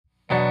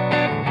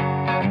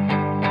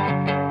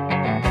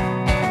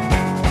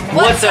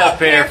What's up,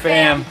 Pair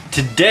fam?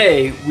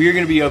 Today, we're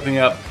going to be opening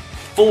up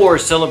 4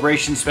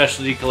 Celebration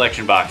Specialty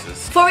Collection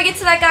boxes. Before we get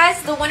to that,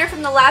 guys, the winner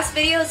from the last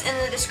video is in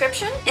the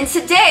description. And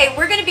today,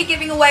 we're going to be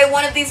giving away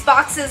one of these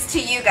boxes to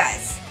you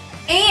guys.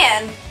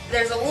 And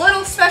there's a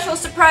little special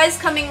surprise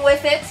coming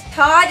with it.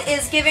 Todd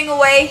is giving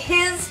away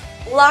his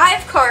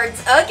live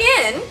cards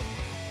again.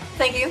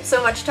 Thank you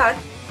so much, Todd.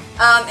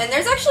 And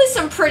there's actually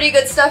some pretty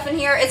good stuff in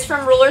here. It's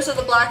from Rulers of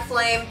the Black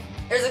Flame.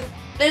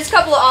 There's a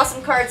couple of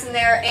awesome cards in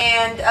there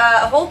and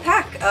a whole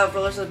pack of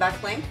Rulers of the Black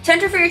Flame. To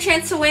enter for your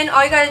chance to win,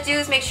 all you gotta do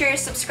is make sure you're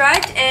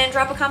subscribed and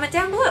drop a comment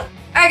down below.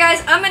 Alright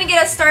guys, I'm gonna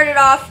get us started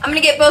off. I'm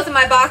gonna get both of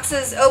my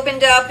boxes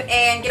opened up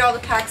and get all the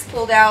packs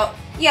pulled out.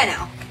 You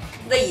know,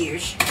 the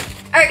usual.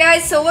 Alright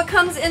guys, so what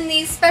comes in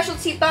these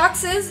specialty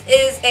boxes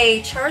is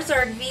a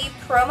Charizard V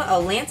promo. Oh,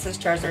 Lance's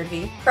Charizard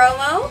V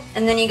promo.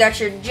 And then you got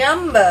your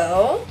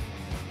Jumbo.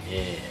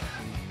 Yeah.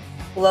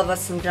 Love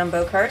us some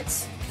Jumbo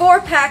cards.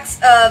 4 packs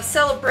of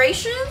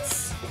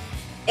Celebrations,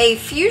 a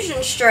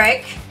Fusion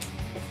Strike,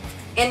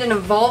 and an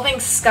Evolving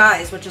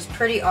Skies, which is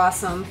pretty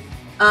awesome.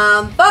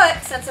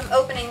 But since I'm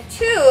opening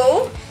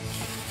 2,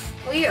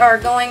 we are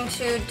going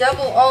to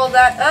double all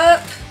that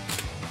up.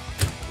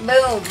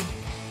 Boom.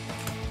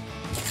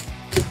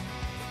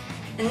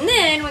 And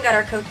then we got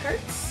our code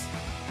cards.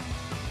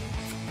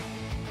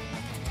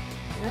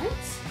 Alright.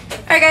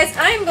 Alright guys,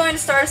 I am going to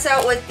start us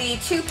out with the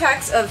 2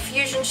 packs of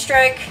Fusion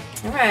Strike.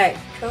 Alright,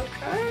 code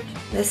card.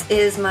 This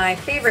is my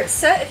favorite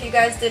set, if you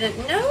guys didn't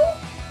know.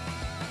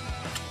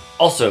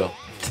 Also,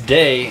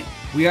 today,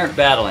 we aren't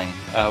battling.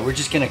 We're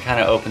just going to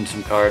kind of open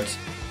some cards.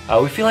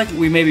 We feel like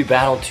we maybe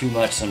battle too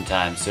much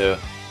sometimes, so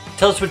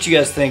tell us what you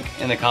guys think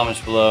in the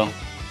comments below.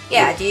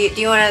 Yeah, do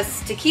you want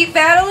us to keep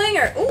battling,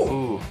 or...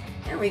 Ooh.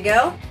 There we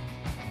go.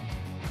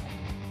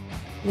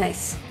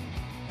 Nice.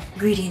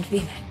 Gradient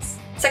VMAX.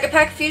 Second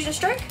pack of Fusion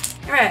Strike.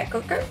 Alright,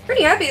 code card.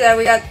 Pretty happy that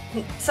we got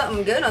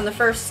something good on the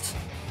first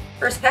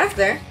pack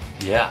there.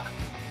 Yeah.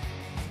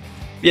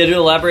 Yeah, to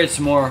elaborate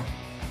some more,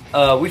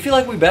 we feel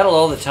like we battle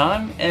all the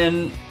time,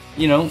 and,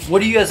 you know, what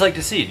do you guys like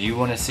to see? Do you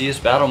want to see us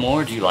battle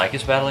more? Do you like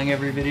us battling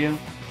every video?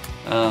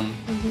 Kind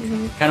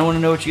of want to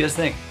know what you guys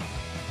think.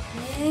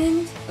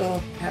 And,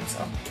 oh,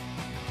 Absol.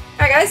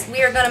 Alright guys,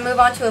 we are going to move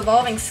on to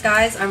Evolving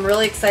Skies. I'm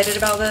really excited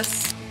about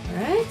this.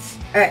 Alright.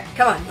 Alright,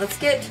 come on, let's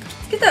get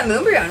that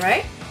Moonbreon,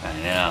 right? I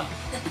know.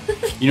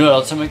 You know what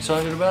else I'm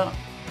excited about?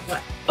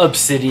 What?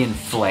 Obsidian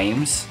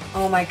Flames.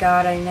 Oh my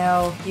god, I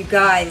know. You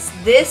guys,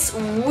 this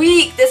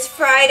week, this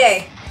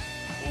Friday.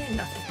 And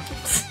nothing.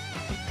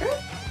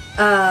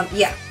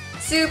 Yeah.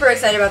 Super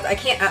excited about that.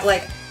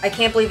 I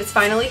can't believe it's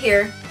finally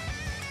here.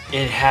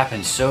 It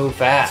happened so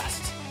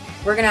fast.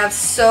 We're gonna have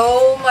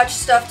so much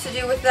stuff to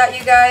do with that,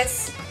 you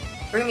guys.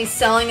 We're gonna be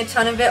selling a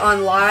ton of it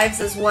on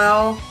lives as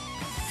well.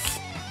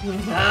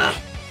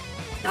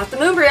 Not the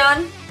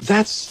Moonbreon.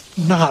 That's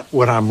not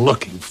what I'm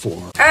looking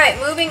for. Alright,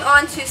 moving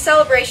on to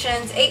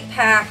Celebrations, 8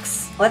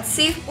 packs. Let's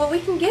see what we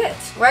can get.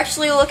 We're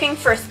actually looking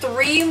for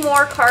 3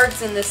 more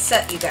cards in this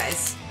set, you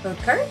guys. Code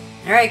card?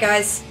 Alright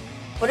guys.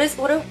 What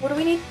do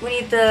we need? We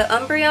need the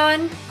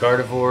Umbreon,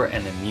 Gardevoir,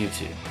 and the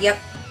Mewtwo. Yep.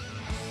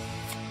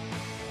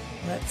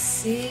 Let's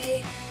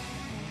see.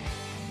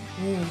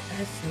 Ooh,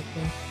 that's so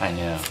cool. I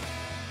know.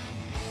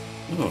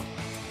 Ooh,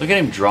 look at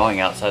him drawing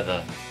outside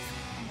the...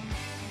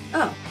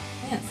 Oh,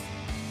 yes.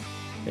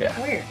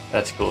 Yeah. Weird.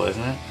 That's cool,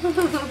 isn't it?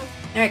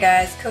 Alright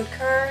guys, code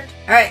card.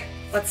 Alright,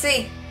 let's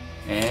see.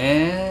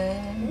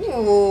 And...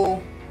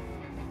 Ooh.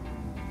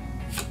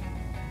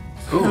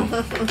 Ooh.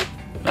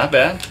 Not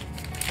bad.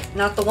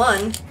 Not the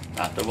 1.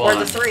 Not the 1. Or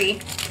the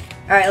 3.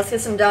 Alright, let's get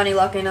some Donnie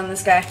luck in on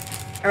this guy.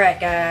 Alright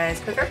guys,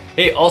 code card.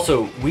 Hey,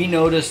 also, we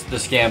noticed the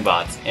scam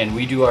bots, and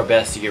we do our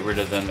best to get rid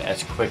of them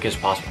as quick as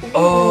possible.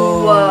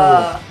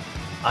 Oh!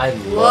 I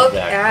love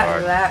that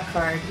card. Look at that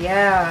card,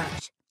 yeah.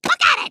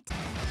 Look at it!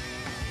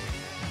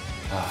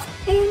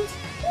 And...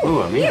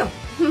 Ooh, Mew.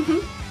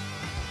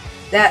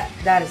 That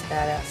is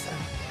badass,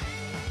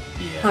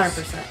 though. Yes.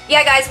 100%.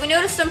 Yeah, guys, we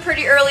noticed them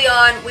pretty early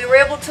on. We were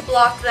able to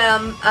block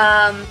them,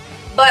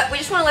 but we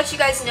just want to let you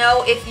guys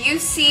know, if you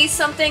see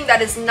something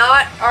that is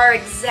not our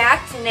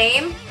exact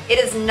name, it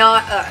is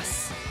not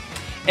us.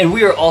 And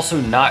we are also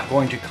not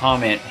going to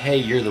comment, hey,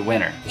 you're the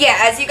winner. Yeah,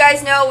 as you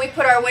guys know, we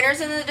put our winners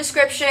in the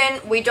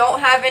description. We don't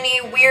have any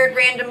weird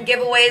random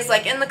giveaways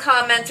like in the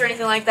comments or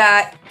anything like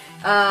that.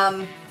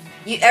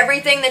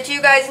 Everything that you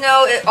guys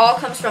know, it all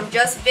comes from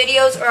just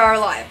videos or our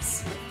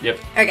lives. Yep.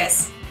 Alright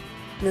guys,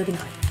 moving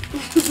on.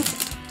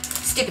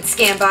 Stupid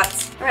scam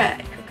bots.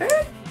 Alright,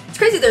 card. It's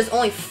crazy there's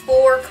only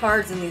 4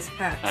 cards in these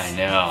packs. I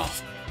know.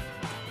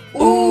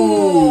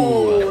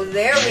 Ooh,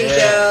 there we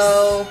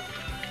go.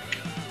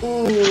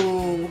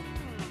 Ooh.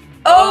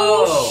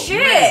 Oh,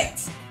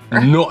 shit!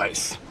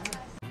 Nice.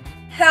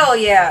 Hell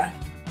yeah.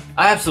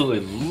 I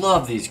absolutely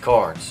love these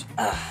cards.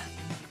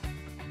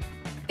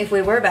 If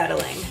we were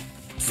battling,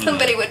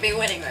 somebody would be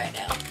winning right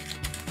now.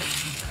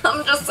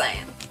 I'm just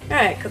saying.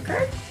 Alright, code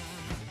card.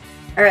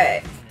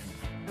 Alright.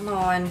 Come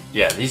on.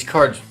 Yeah, these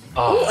cards...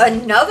 Oh, Ooh,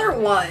 another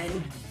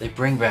one. they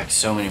bring back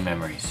so many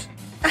memories.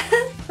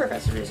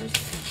 Professor Reasons.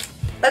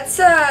 Let's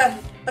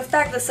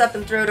back this up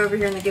and throw it over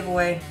here in the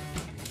giveaway.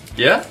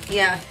 Yeah?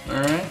 Yeah.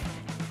 Alright.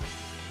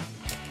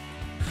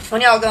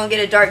 When y'all go and get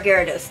a Dark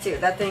Gyarados too.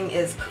 That thing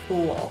is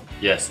cool.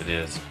 Yes, it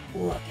is.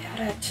 Look at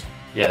it.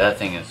 Yeah, that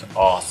thing is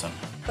awesome.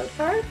 Code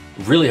card?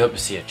 Really hope to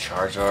see a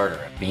Charizard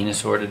or a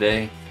Venusaur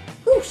today.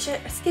 Ooh,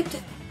 shit, I skipped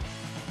it.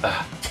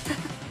 Ah.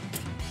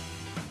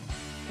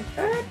 Code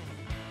card?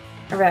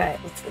 Alright,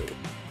 let's go.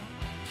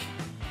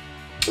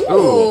 Ooh.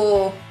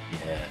 Ooh.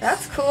 Yes.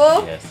 That's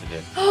cool. Yes, it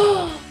is.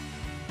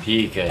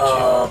 Pikachu.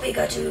 Oh,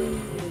 Pikachu.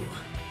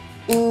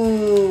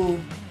 Ooh.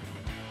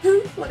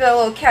 Look at that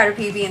little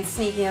Caterpie being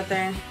sneaky up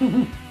there.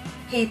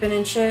 Peeping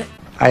and shit.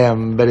 I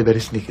am very, very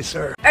sneaky,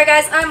 sir. Alright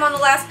guys, I'm on the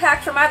last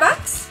pack for my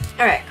box.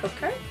 Alright, code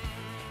card.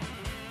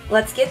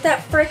 Let's get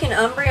that frickin'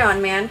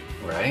 Umbreon, man.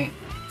 Right?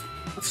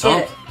 Let's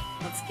get it.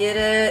 Let's get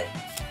it.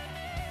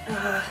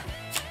 Oh.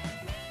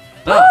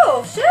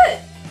 Oh, shit!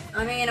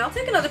 I mean, I'll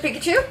take another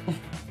Pikachu.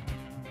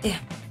 Damn.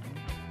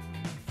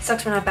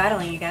 Sucks we're not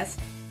battling, you guys.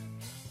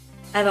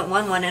 I haven't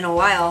won one in a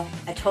while.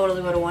 I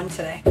totally would have won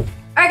today.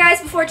 Alright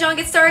guys, before John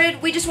gets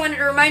started, we just wanted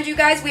to remind you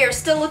guys we are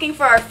still looking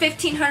for our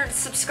 1,500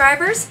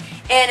 subscribers.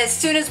 And as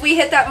soon as we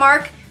hit that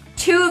mark,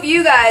 2 of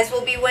you guys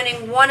will be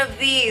winning one of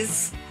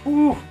these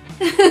Rulers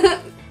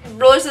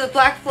of the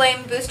Black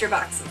Flame booster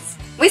boxes.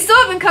 We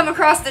still haven't come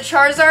across the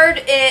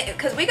Charizard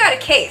because we got a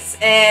case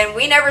and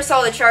we never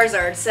saw the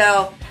Charizard.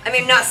 So, I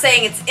mean, I'm not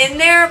saying it's in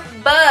there,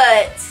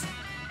 but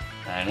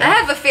I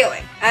have a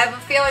feeling. I have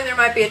a feeling there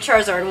might be a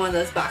Charizard in one of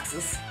those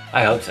boxes.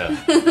 I hope so.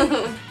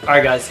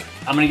 Alright guys,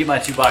 I'm going to get my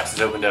 2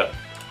 boxes opened up.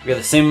 We got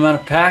the same amount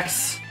of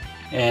packs,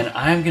 and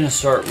I'm going to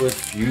start with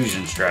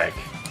Fusion Strike.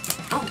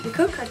 Oh, your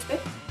code cards, babe.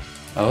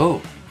 Oh.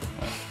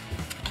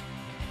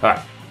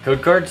 Alright,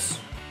 code cards.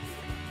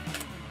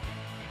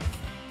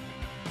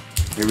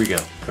 Here we go.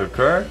 Code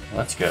card,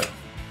 let's go.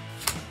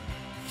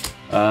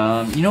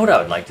 You know what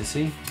I would like to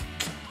see?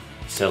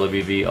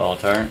 Celebi V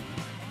Altar.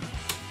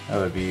 That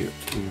would be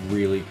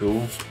really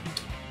cool.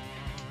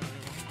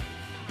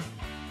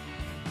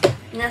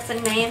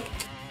 Nothing, man.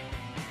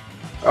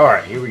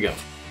 Alright, here we go.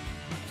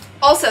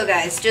 Also,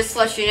 guys, just to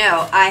let you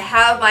know, I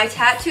have my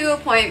tattoo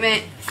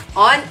appointment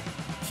on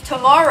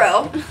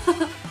tomorrow.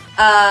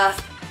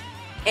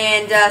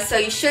 So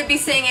you should be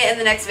seeing it in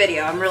the next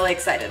video. I'm really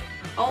excited.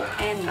 Oh,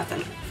 and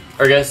nothing.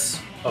 Alright guys,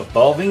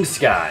 Evolving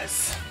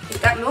Skies.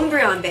 Get that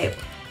Moonbreon, babe.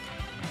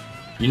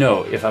 You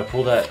know, if I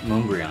pull that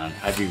Moonbreon,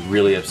 I'd be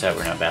really upset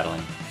we're not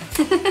battling.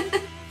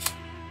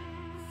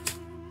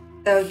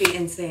 That would be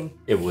insane.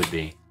 It would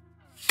be.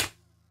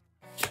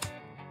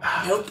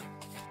 Nope.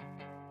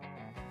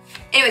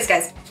 Anyways,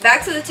 guys,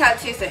 back to the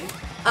tattoo thing.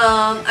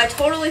 I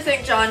totally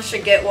think John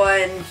should get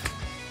one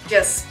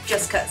just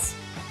cuz.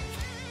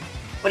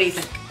 What do you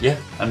think? Yeah,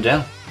 I'm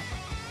down.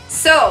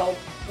 So,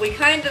 we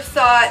kind of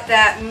thought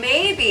that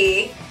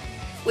maybe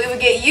we would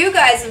get you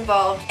guys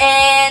involved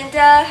and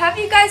have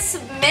you guys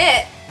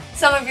submit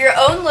some of your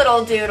own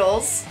little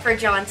doodles for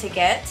John to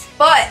get.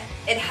 But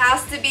it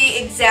has to be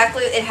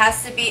it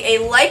has to be a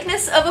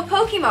likeness of a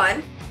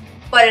Pokemon,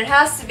 but it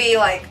has to be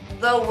like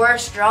the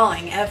worst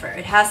drawing ever.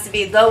 It has to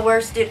be the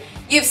worst dude.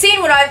 You've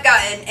seen what I've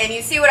gotten and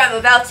you see what I'm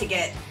about to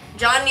get.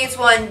 John needs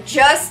one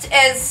just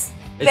as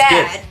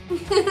bad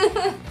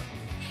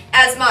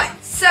as mine.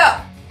 So,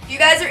 if you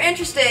guys are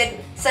interested,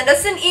 send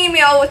us an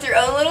email with your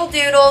own little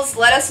doodles.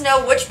 Let us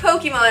know which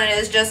Pokemon it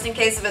is just in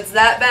case if it's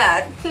that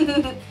bad.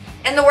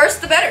 And the worse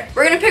the better.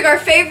 We're gonna pick our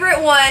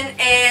favorite one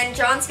and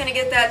John's gonna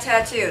get that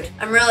tattooed.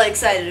 I'm really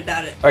excited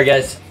about it. Alright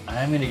guys,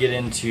 I'm gonna get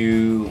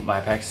into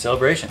my pack of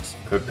celebrations.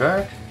 Code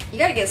card. You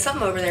gotta get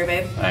something over there,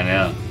 babe. I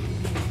know.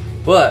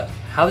 But,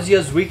 how's you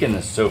guys'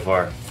 weekend so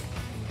far?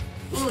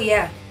 Ooh,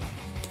 yeah.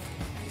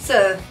 It's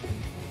a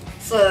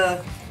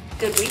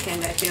good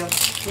weekend, I feel.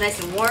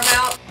 Nice and warm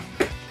out.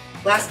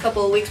 Last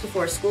couple of weeks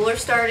before school are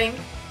starting.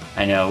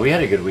 I know, we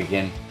had a good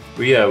weekend.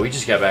 We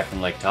just got back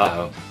from Lake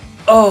Tahoe.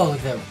 Oh, look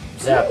at that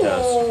Zapdos.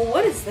 Oh,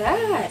 what is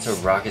that? It's a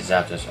rocket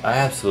Zapdos. I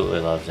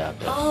absolutely love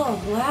Zapdos.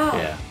 Oh, wow.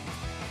 Yeah.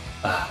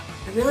 I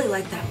really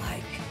like that,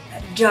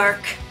 that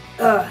dark.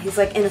 He's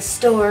like in a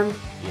storm.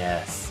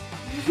 Yes.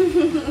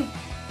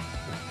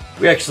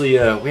 we actually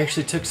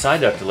took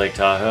Psyduck to Lake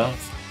Tahoe.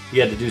 We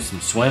had to do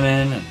some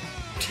swimming and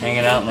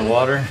hanging out in the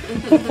water.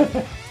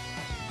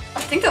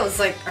 I think that was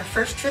like our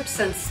first trip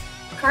since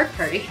Card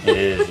Party. It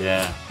is,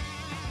 yeah.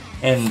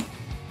 And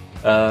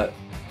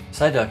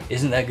Psyduck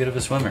isn't that good of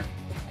a swimmer.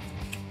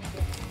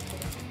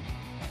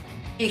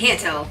 You can't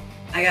tell.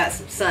 I got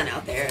some sun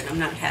out there and I'm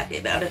not happy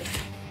about it.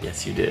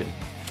 Yes, you did.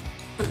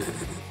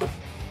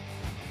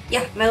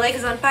 Yeah, my leg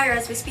is on fire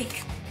as we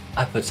speak.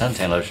 I put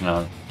suntan lotion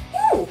on.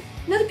 Ooh,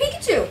 another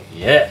Pikachu.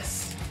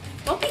 Yes.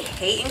 Don't be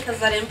hating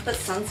because I didn't put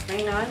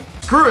sunscreen on.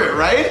 Screw it,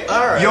 right?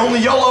 Alright. You only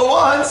YOLO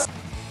once!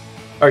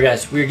 Alright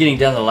guys, we're getting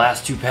down to the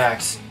last 2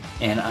 packs,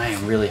 and I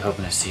am really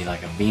hoping to see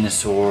like a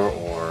Venusaur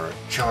or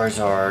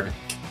Charizard.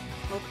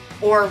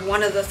 Or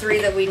one of the 3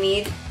 that we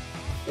need.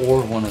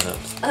 Or one of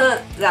those.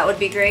 That would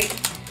be great.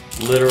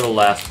 Literal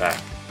last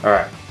pack.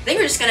 Alright. I think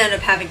we're just going to end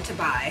up having to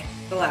buy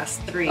the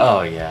last 3.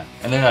 Oh yeah,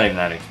 and they're not even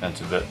that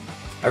expensive, but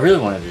I really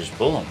wanted to just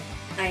pull them.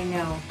 I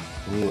know.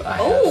 Ooh,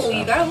 Oh,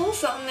 you got a little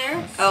something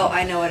there. Oh,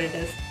 I know what it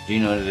is. Do you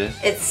know what it is?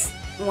 It's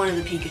one of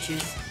the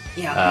Pikachus.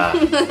 Yeah.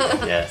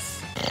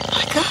 Yes.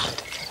 My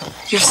God,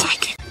 you're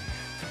psychic.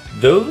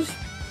 Those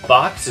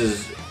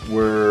boxes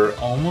were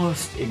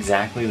almost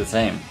exactly the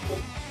same.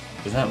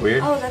 Isn't that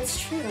weird? Oh, that's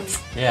true.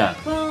 Yeah.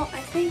 Well, I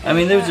think. I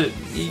mean,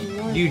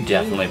 you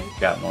definitely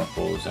got more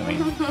pulls. I mean,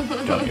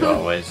 don't you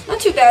always?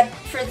 Not too bad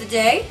for the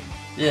day.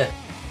 Yeah.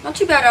 Not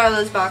too bad out of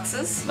those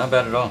boxes. Not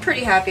bad at all.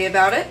 Pretty happy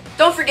about it.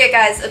 Don't forget,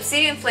 guys,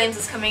 Obsidian Flames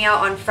is coming out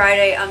on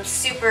Friday. I'm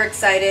super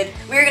excited.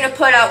 We're gonna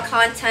put out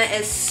content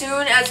as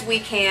soon as we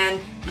can.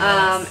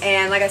 Yes.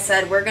 And like I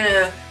said, we're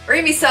gonna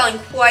be selling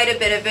quite a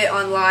bit of it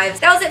on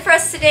lives. That was it for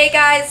us today,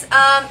 guys.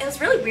 It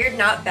was really weird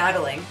not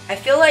battling. I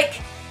feel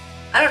like,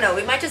 I don't know,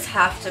 we might just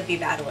have to be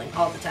battling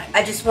all the time.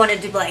 I just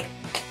wanted to be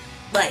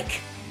like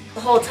the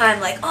whole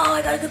time, like, oh,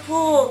 I got a good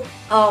pull.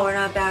 Oh, we're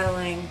not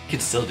battling. You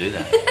could still do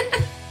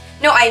that.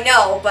 No, I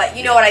know, but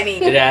you know what I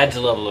mean. It adds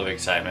a level of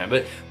excitement.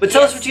 But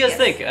tell us what you guys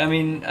think. I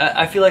mean,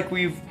 I feel like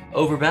we've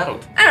over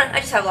battled. I don't know, I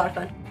just have a lot of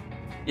fun.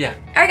 Yeah.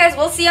 Alright guys,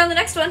 we'll see you on the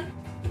next one.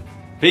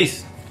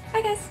 Peace.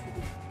 Bye guys.